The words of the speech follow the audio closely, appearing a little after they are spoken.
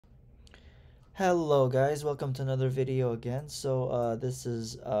Hello guys, welcome to another video again. This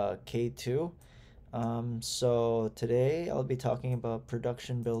is K2. So today I'll be talking about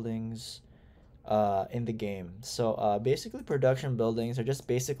production buildings in the game. Basically production buildings are just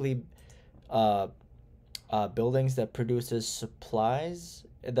basically uh, buildings that produces supplies.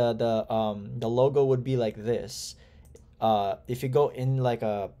 The logo would be like this. If you go in like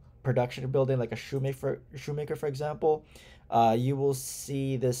a production building, like a shoemaker for example, you will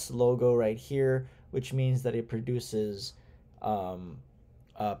see this logo right here, which means that it produces um,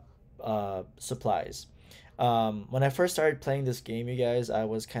 uh, supplies. When I first started playing this game, you guys, I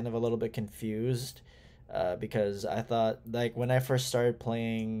was kind of a little bit confused because I thought, like, when I first started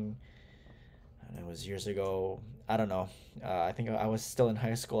playing, and it was years ago. I don't know. I think I was still in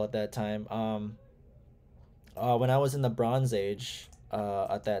high school at that time. When I was in the Bronze Age,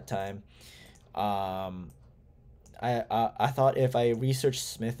 at that time, um, I thought if I researched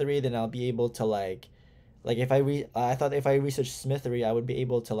smithery, then I'll be able to like if I thought if I researched smithery, I would be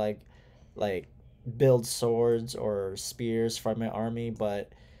able to like build swords or spears for my army.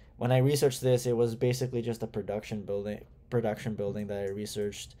 But when I researched this, it was basically just a production building that I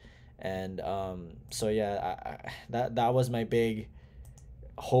researched, and so yeah, that was my big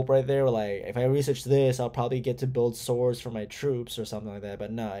hope right there. Like if I research this, I'll probably get to build swords for my troops or something like that.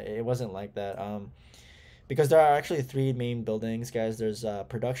 But no, it wasn't like that. Because there are actually three main buildings, guys. There's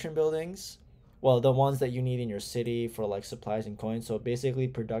production buildings, well, the ones that you need in your city for like supplies and coins. So basically,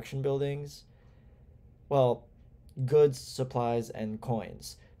 production buildings, well, goods, supplies, and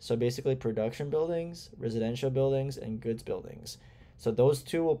coins. So basically, production buildings, residential buildings, and goods buildings. So those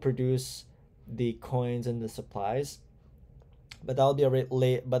two will produce the coins and the supplies, but that'll be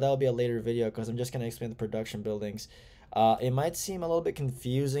a later video because I'm just gonna explain the production buildings. It might seem a little bit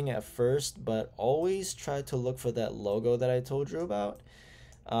confusing at first, but always try to look for that logo that I told you about.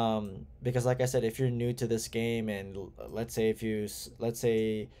 Because like I said, if you're new to this game and let's say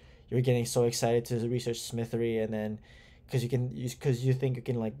you're getting so excited to research smithery, and then because you think you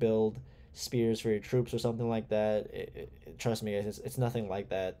can like build spears for your troops or something like that, trust me, it's nothing like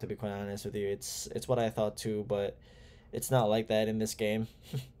that, to be quite honest with you. It's what I thought too, but it's not like that in this game.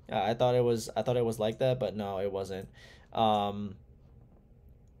 I thought it was like that, but no, it wasn't. Um,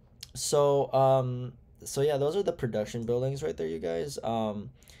 so um, so yeah, those are the production buildings right there, you guys.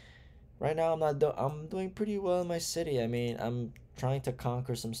 Right now I'm doing pretty well in my city. I mean, I'm trying to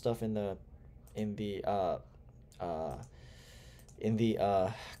conquer some stuff in the uh uh in the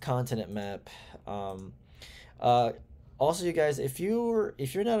continent map. Um, uh, Also, you guys, if you're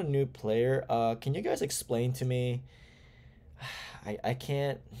not a new player, can you guys explain to me? I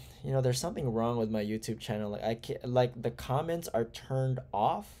can't, there's something wrong with my YouTube channel. Like I can't, like the comments are turned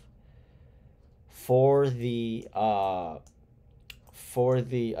off for for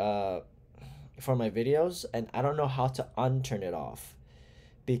the for my videos, and I don't know how to unturn it off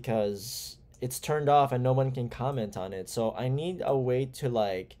because it's turned off and no one can comment on it. So I need a way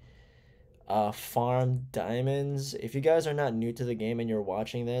to farm diamonds. If you guys are not new to the game and you're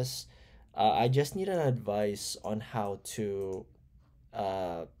watching this, I just need an advice uh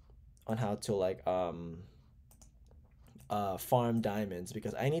on how to farm diamonds,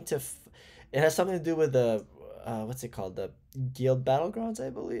 because I need to it has something to do with the what's it called, the guild battlegrounds, I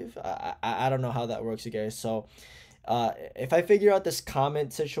believe. I don't know how that works, you guys. So if I figure out this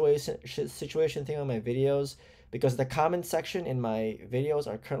comment situation thing on my videos, because the comment section in my videos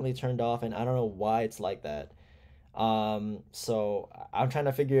are currently turned off and I don't know why it's like that. So I'm trying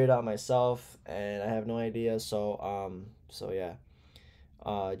to figure it out myself and I have no idea. So yeah.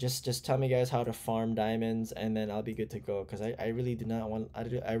 Just tell me, guys, how to farm diamonds, and then I'll be good to go. Cause I really do not want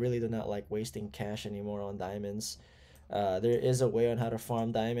I really do not like wasting cash anymore on diamonds. There is a way on how to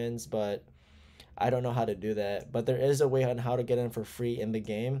farm diamonds, but I don't know how to do that. But there is a way on how to get them for free in the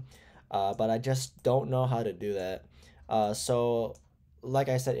game. But I just don't know how to do that. So like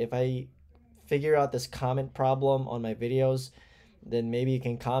I said, if I figure out this comment problem on my videos, then maybe you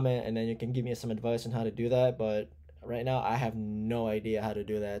can comment and then you can give me some advice on how to do that. But right now I have no idea how to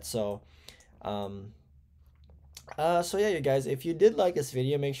do that. Um, so yeah, you guys, if you did like this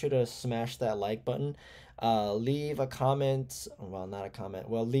video, make sure to smash that like button. Leave a comment. Well, not a comment.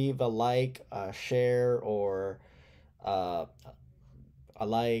 Well, leave a like, share, or uh, a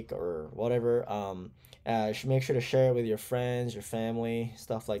like or whatever. Make sure to share it with your friends, your family,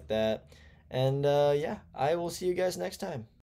 stuff like that. And yeah, I will see you guys next time.